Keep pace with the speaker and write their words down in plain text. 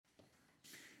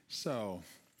So,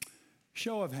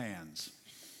 show of hands.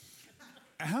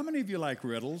 How many of you like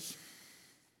riddles?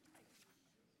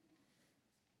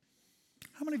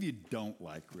 How many of you don't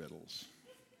like riddles?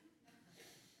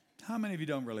 How many of you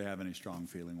don't really have any strong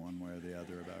feeling one way or the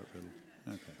other about riddles?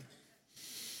 Okay.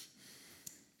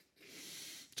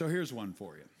 So here's one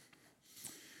for you.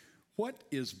 What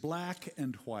is black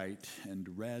and white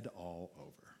and red all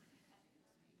over?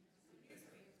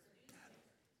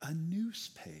 A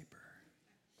newspaper.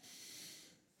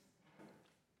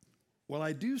 Well,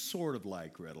 I do sort of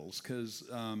like riddles because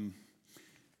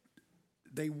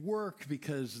they work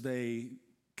because they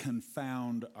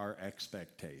confound our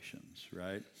expectations,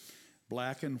 right?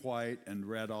 Black and white and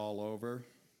red all over,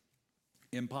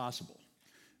 impossible.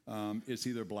 It's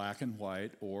either black and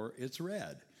white or it's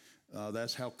red.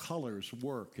 That's how colors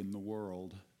work in the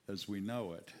world as we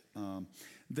know it.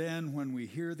 Then when we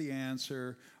hear the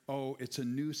answer, oh, it's a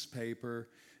newspaper,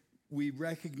 we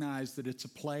recognize that it's a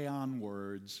play on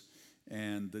words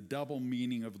and the double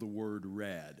meaning of the word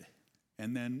red.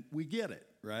 And then we get it,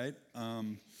 right?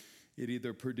 It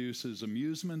either produces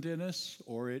amusement in us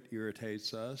or it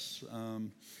irritates us.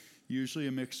 Usually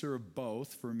a mixture of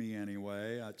both for me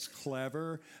anyway. It's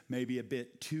clever, maybe a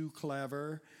bit too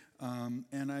clever.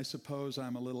 And I suppose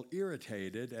I'm a little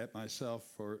irritated at myself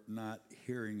for not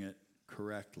hearing it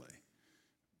correctly.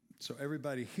 So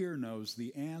everybody here knows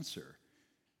the answer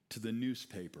to the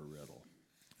newspaper riddle.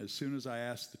 As soon as I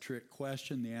asked the trick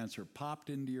question, the answer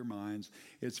popped into your minds.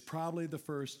 It's probably the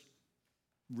first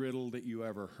riddle that you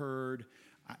ever heard.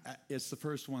 It's the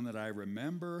first one that I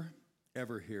remember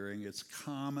ever hearing. It's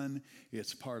common.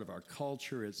 It's part of our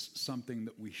culture. It's something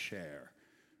that we share,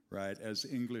 right, as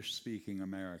English-speaking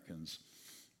Americans.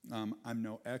 I'm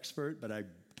no expert, but I'm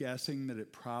guessing that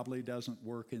it probably doesn't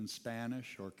work in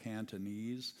Spanish or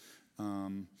Cantonese.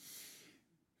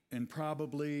 And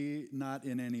probably not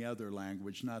in any other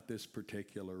language, not this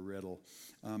particular riddle.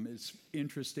 It's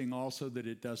interesting also that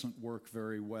it doesn't work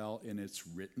very well in its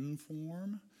written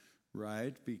form,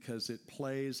 right? Because it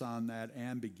plays on that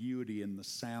ambiguity in the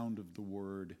sound of the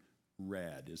word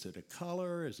red. Is it a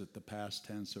color? Is it the past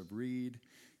tense of read?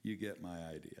 You get my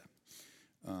idea.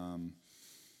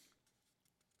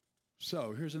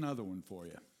 So here's another one for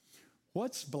you.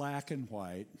 What's black and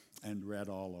white and red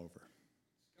all over?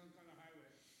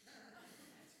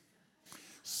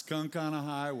 Skunk on a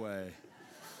highway.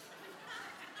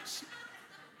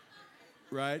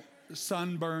 Right?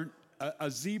 Sunburnt,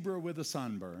 a zebra with a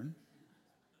sunburn.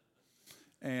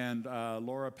 And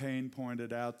Laura Payne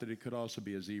pointed out that it could also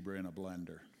be a zebra in a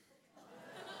blender.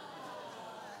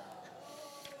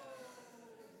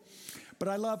 But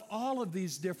I love all of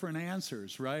these different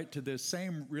answers, right, to this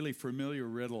same really familiar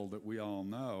riddle that we all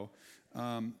know,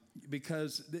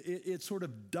 because it sort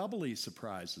of doubly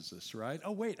surprises us, right?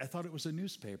 Oh, wait, I thought it was a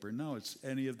newspaper. No, it's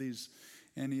any of these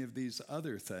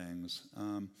other things.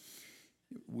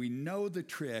 We know the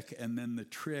trick, and then the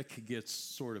trick gets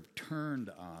sort of turned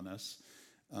on us.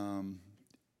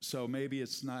 So maybe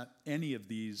it's not any of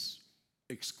these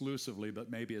exclusively, but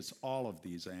maybe it's all of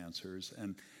these answers.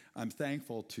 And I'm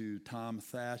thankful to Tom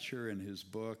Thatcher and his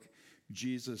book,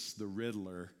 Jesus the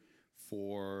Riddler,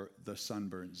 for the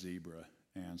sunburnt zebra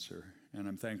answer. And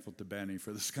I'm thankful to Benny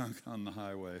for the skunk on the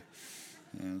highway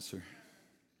answer.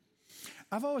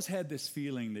 I've always had this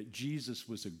feeling that Jesus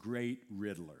was a great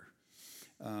riddler.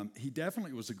 He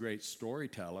definitely was a great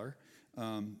storyteller,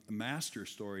 a master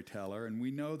storyteller, and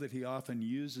we know that he often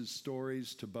uses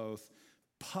stories to both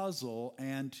puzzle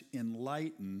and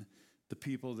enlighten the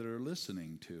people that are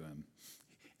listening to him.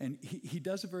 And he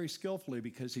does it very skillfully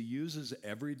because he uses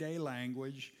everyday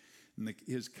language, and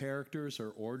his characters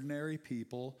are ordinary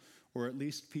people, or at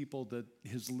least people that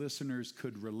his listeners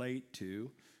could relate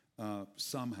to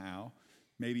somehow.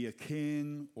 Maybe a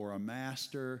king or a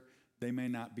master. They may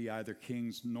not be either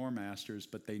kings nor masters,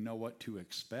 but they know what to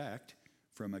expect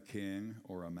from a king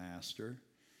or a master.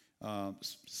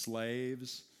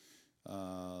 Slaves.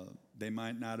 They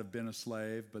might not have been a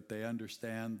slave, but they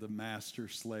understand the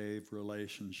master-slave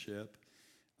relationship.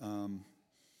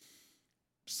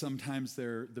 Sometimes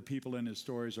the people in his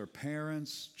stories are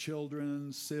parents,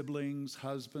 children, siblings,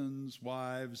 husbands,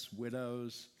 wives,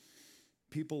 widows,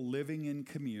 people living in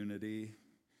community,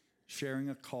 sharing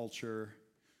a culture,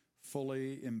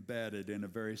 fully embedded in a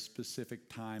very specific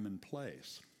time and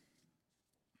place.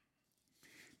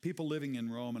 People living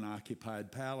in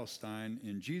Roman-occupied Palestine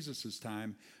in Jesus'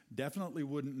 time definitely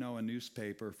wouldn't know a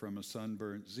newspaper from a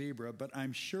sunburnt zebra, but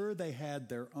I'm sure they had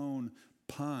their own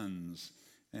puns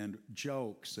and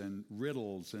jokes and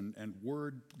riddles and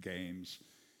word games.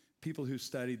 People who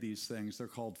study these things, they're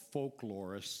called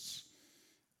folklorists,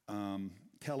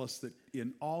 tell us that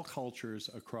in all cultures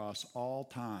across all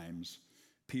times,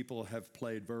 people have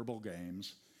played verbal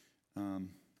games,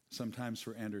 sometimes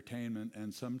for entertainment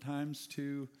and sometimes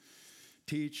to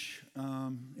teach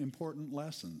important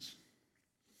lessons.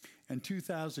 And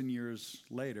 2,000 years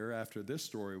later, after this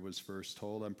story was first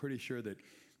told, I'm pretty sure that,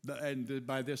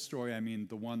 by this story I mean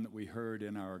the one that we heard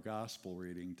in our gospel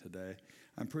reading today,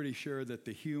 I'm pretty sure that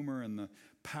the humor and the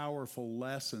powerful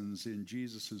lessons in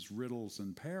Jesus' riddles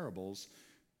and parables,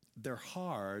 they're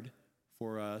hard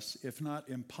for us, if not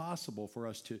impossible for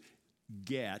us to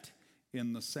get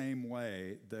in the same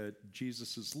way that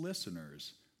Jesus'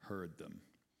 listeners heard them.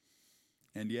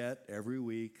 And yet, every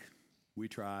week, we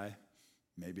try,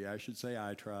 maybe I should say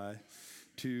I try,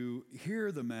 to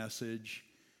hear the message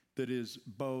that is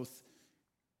both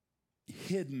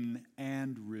hidden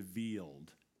and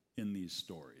revealed in these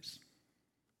stories.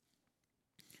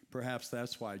 Perhaps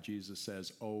that's why Jesus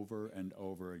says over and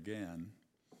over again,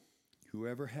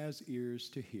 whoever has ears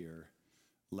to hear,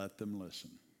 let them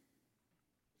listen.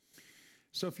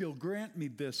 So if you'll grant me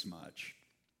this much,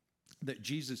 that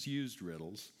Jesus used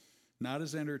riddles, not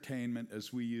as entertainment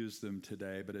as we use them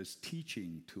today, but as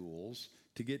teaching tools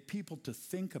to get people to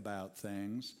think about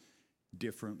things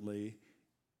differently,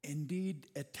 indeed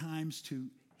at times to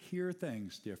hear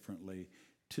things differently,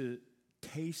 to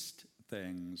taste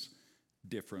things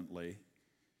differently.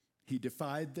 He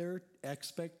defied their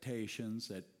expectations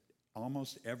at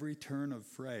almost every turn of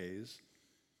phrase,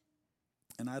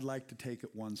 and I'd like to take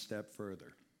it one step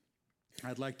further.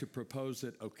 I'd like to propose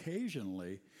that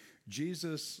occasionally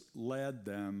Jesus led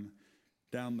them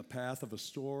down the path of a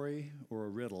story or a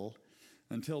riddle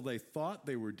until they thought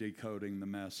they were decoding the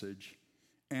message,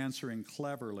 answering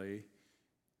cleverly,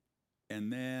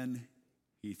 and then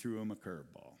he threw them a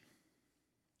curveball.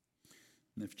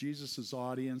 And if Jesus'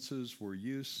 audiences were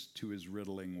used to his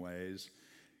riddling ways,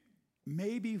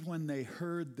 maybe when they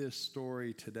heard this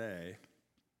story today,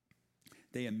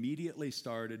 they immediately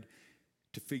started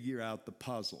to figure out the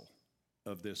puzzle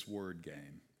of this word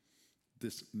game.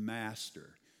 This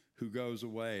master who goes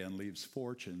away and leaves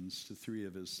fortunes to 3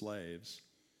 of his slaves,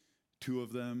 2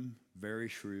 of them very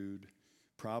shrewd,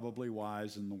 probably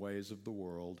wise in the ways of the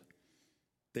world.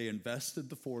 They invested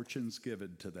the fortunes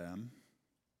given to them.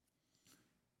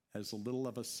 As a little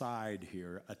of a side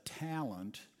here, a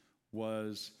talent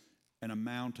was an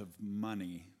amount of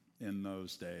money in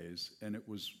those days, and it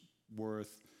was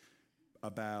worth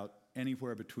about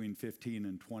anywhere between 15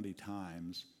 and 20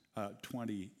 times,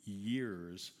 20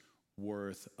 years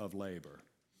worth of labor.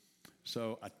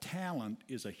 So a talent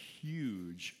is a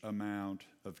huge amount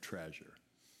of treasure.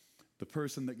 The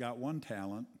person that got 1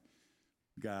 talent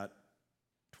got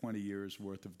 20 years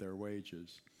worth of their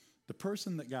wages. The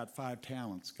person that got 5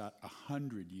 talents got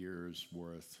 100 years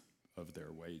worth of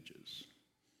their wages.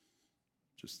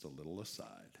 Just a little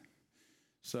aside.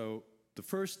 So the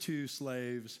first 2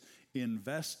 slaves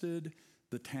invested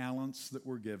the talents that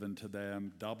were given to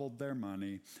them, doubled their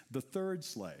money. The 3rd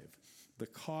slave, the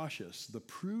cautious, the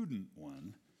prudent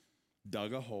one,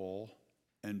 dug a hole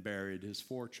and buried his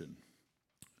fortune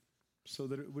so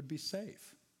that it would be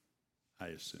safe, I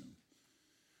assume.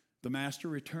 The master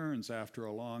returns after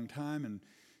a long time, and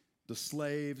the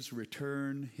slaves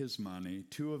return his money,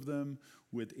 2 of them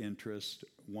with interest,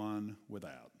 1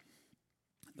 without.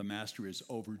 The master is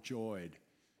overjoyed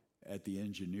at the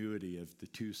ingenuity of the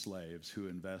 2 slaves who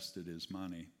invested his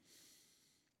money,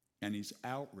 and he's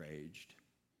outraged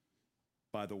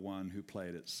by the one who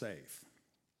played it safe.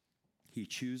 He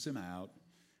chews him out,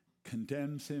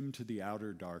 condemns him to the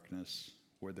outer darkness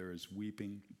where there is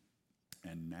weeping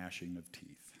and gnashing of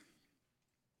teeth.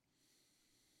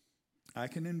 I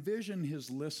can envision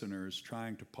his listeners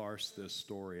trying to parse this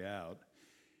story out,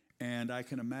 and I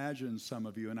can imagine some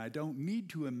of you, and I don't need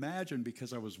to imagine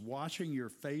because I was watching your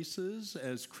faces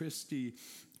as Christy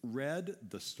read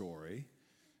the story,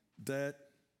 that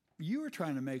you were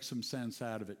trying to make some sense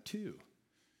out of it too.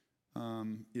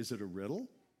 Is it a riddle?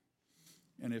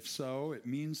 And if so, it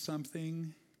means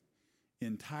something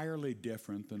entirely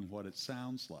different than what it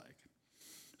sounds like.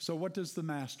 So what does the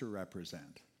master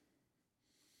represent?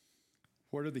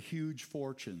 What are the huge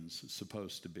fortunes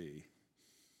supposed to be?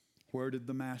 Where did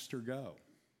the master go?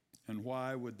 And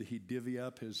why would he divvy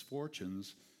up his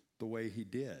fortunes the way he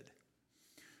did?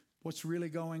 What's really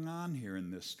going on here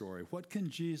in this story? What can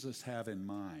Jesus have in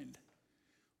mind?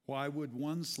 Why would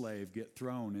 1 slave get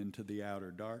thrown into the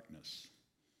outer darkness?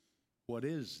 What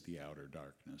is the outer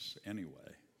darkness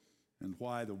anyway? And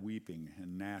why the weeping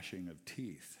and gnashing of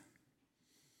teeth?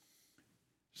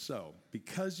 So,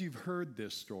 because you've heard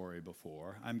this story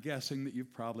before, I'm guessing that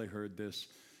you've probably heard this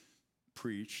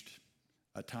preached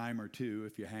a time or two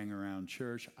if you hang around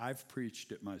church. I've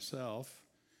preached it myself.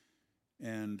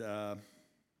 And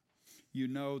you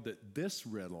know that this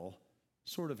riddle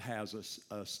sort of has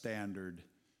a standard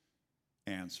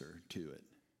answer to it.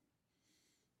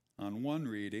 On one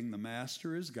reading, the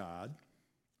Master is God,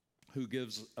 who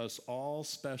gives us all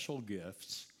special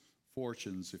gifts,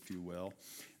 fortunes, if you will.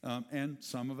 And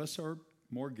some of us are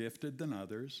more gifted than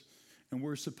others. And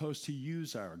we're supposed to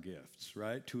use our gifts,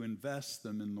 right? To invest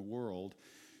them in the world,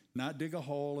 not dig a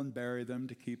hole and bury them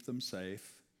to keep them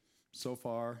safe. So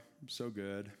far, so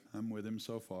good. I'm with him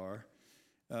so far.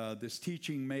 This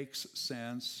teaching makes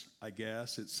sense, I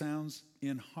guess. It sounds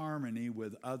in harmony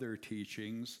with other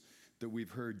teachings that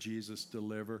we've heard Jesus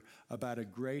deliver about a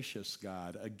gracious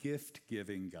God, a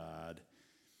gift-giving God,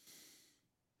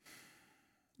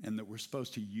 and that we're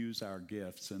supposed to use our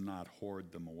gifts and not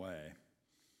hoard them away,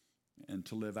 and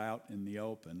to live out in the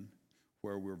open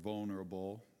where we're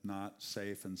vulnerable, not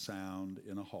safe and sound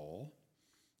in a hole.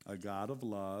 A God of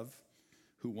love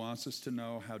who wants us to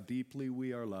know how deeply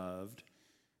we are loved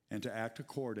and to act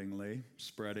accordingly,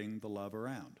 spreading the love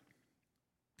around.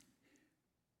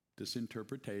 This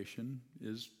interpretation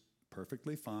is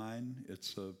perfectly fine.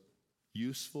 It's a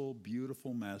useful,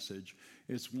 beautiful message.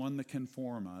 It's one that can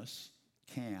form us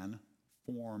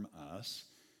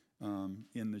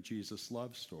in the Jesus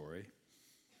love story.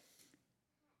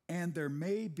 And there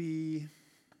may be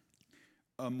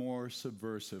a more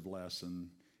subversive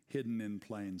lesson hidden in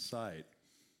plain sight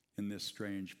in this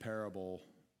strange parable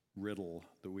riddle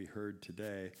that we heard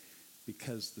today,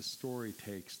 because the story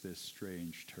takes this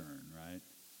strange turn, right?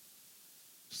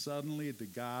 Suddenly, the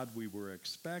God we were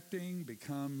expecting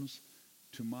becomes,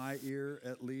 to my ear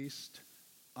at least,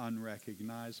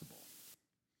 unrecognizable.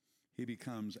 He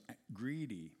becomes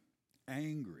greedy,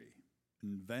 angry,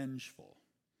 and vengeful.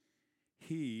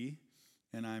 He,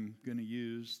 and I'm going to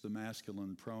use the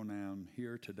masculine pronoun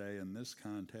here today in this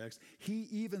context, he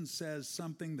even says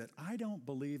something that I don't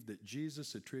believe that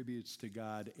Jesus attributes to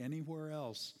God anywhere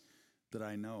else that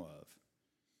I know of.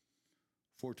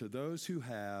 For to those who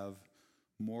have,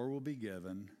 more will be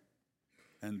given,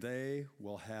 and they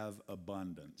will have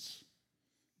abundance.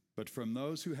 But from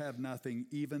those who have nothing,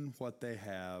 even what they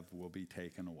have will be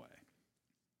taken away.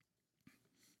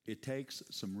 It takes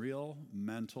some real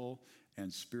mental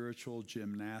and spiritual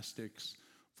gymnastics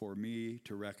for me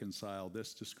to reconcile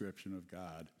this description of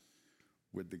God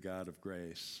with the God of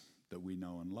grace that we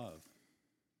know and love.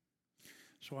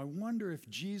 So I wonder if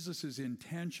Jesus is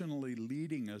intentionally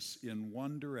leading us in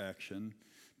one direction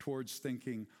towards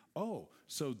thinking, oh,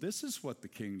 so this is what the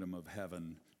kingdom of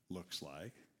heaven looks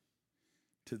like,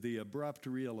 to the abrupt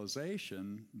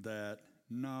realization that,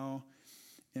 no,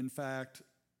 in fact,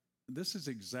 this is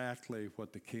exactly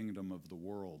what the kingdom of the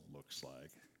world looks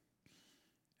like,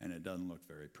 and it doesn't look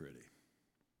very pretty.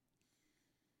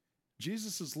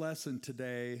 Jesus' lesson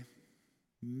today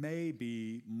may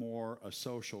be more a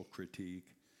social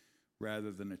critique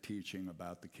rather than a teaching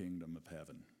about the kingdom of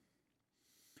heaven.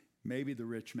 Maybe the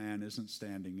rich man isn't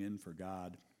standing in for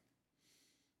God.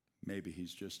 Maybe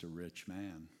he's just a rich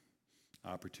man,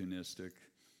 opportunistic,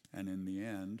 and in the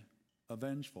end, a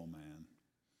vengeful man.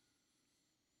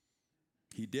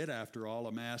 He did, after all,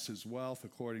 amass his wealth,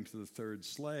 according to the third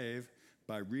slave,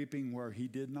 by reaping where he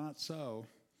did not sow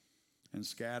and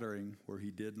scattering where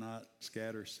he did not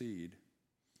scatter seed.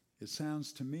 It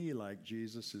sounds to me like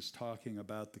Jesus is talking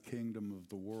about the kingdom of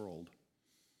the world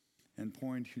and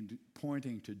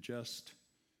pointing to just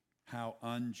how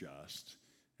unjust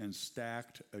and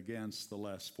stacked against the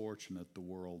less fortunate the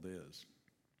world is.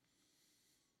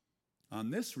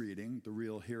 On this reading, the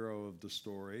real hero of the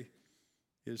story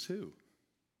is who?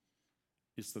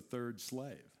 It's the third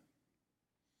slave,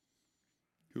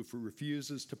 who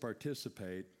refuses to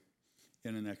participate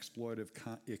in an exploitive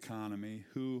economy,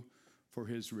 who, for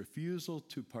his refusal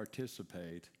to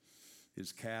participate,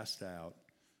 is cast out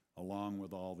along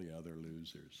with all the other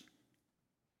losers.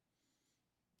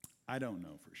 I don't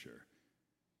know for sure.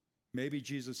 Maybe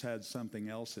Jesus had something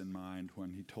else in mind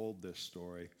when he told this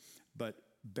story, but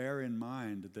bear in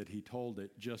mind that he told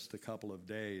it just a couple of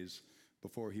days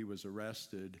before he was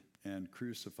arrested and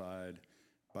crucified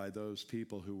by those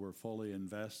people who were fully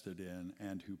invested in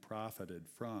and who profited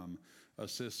from a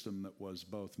system that was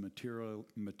both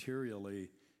materially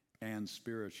and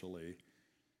spiritually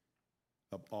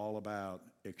all about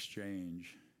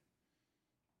exchange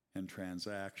and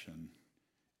transaction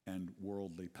and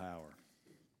worldly power.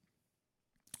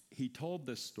 He told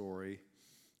this story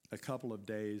a couple of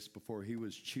days before he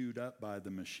was chewed up by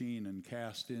the machine and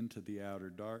cast into the outer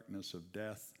darkness of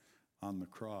death on the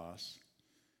cross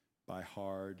by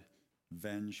hard,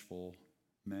 vengeful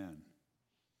men.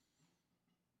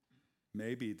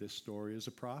 Maybe this story is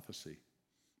a prophecy,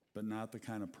 but not the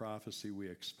kind of prophecy we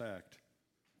expect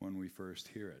when we first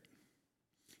hear it.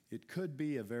 It could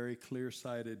be a very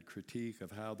clear-sighted critique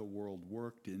of how the world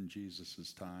worked in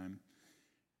Jesus' time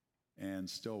and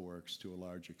still works to a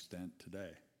large extent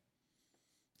today,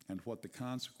 and what the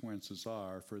consequences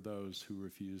are for those who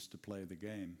refuse to play the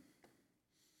game.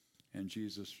 And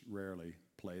Jesus rarely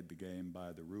played the game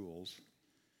by the rules.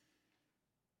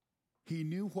 He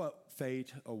knew what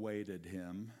fate awaited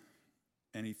him,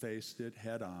 and he faced it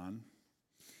head on.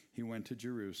 He went to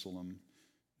Jerusalem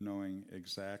knowing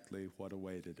exactly what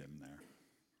awaited him there.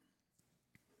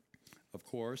 Of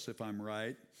course, if I'm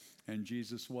right, and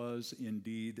Jesus was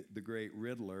indeed the great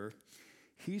riddler,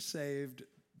 he saved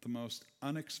the most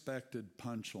unexpected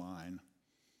punchline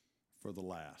for the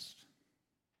last.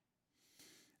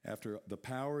 After the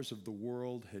powers of the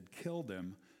world had killed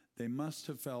him, they must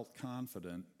have felt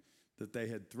confident that they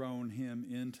had thrown him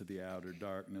into the outer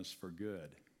darkness for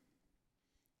good.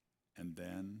 And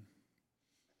then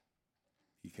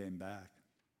he came back.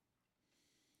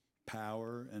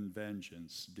 Power and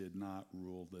vengeance did not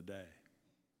rule the day.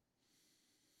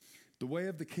 The way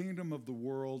of the kingdom of the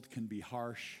world can be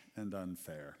harsh and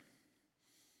unfair.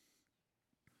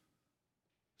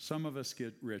 Some of us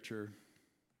get richer.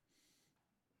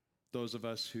 Those of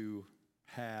us who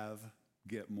have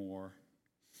get more.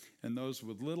 And those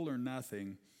with little or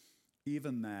nothing,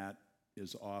 even that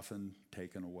is often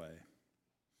taken away.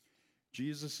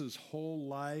 Jesus' whole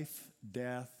life,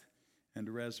 death, and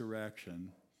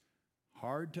resurrection,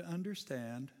 hard to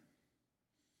understand,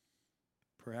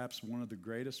 perhaps one of the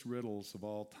greatest riddles of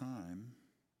all time,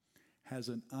 has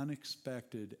an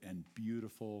unexpected and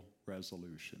beautiful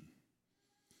resolution.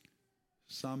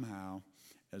 Somehow,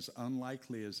 as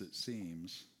unlikely as it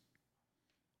seems,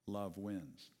 love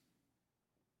wins.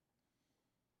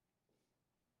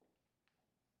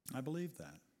 I believe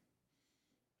that.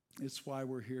 It's why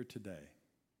we're here today.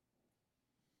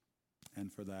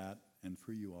 And for that, and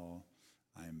for you all,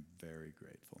 I am very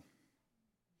grateful.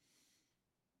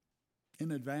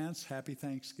 In advance, happy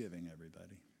Thanksgiving,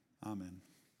 everybody. Amen.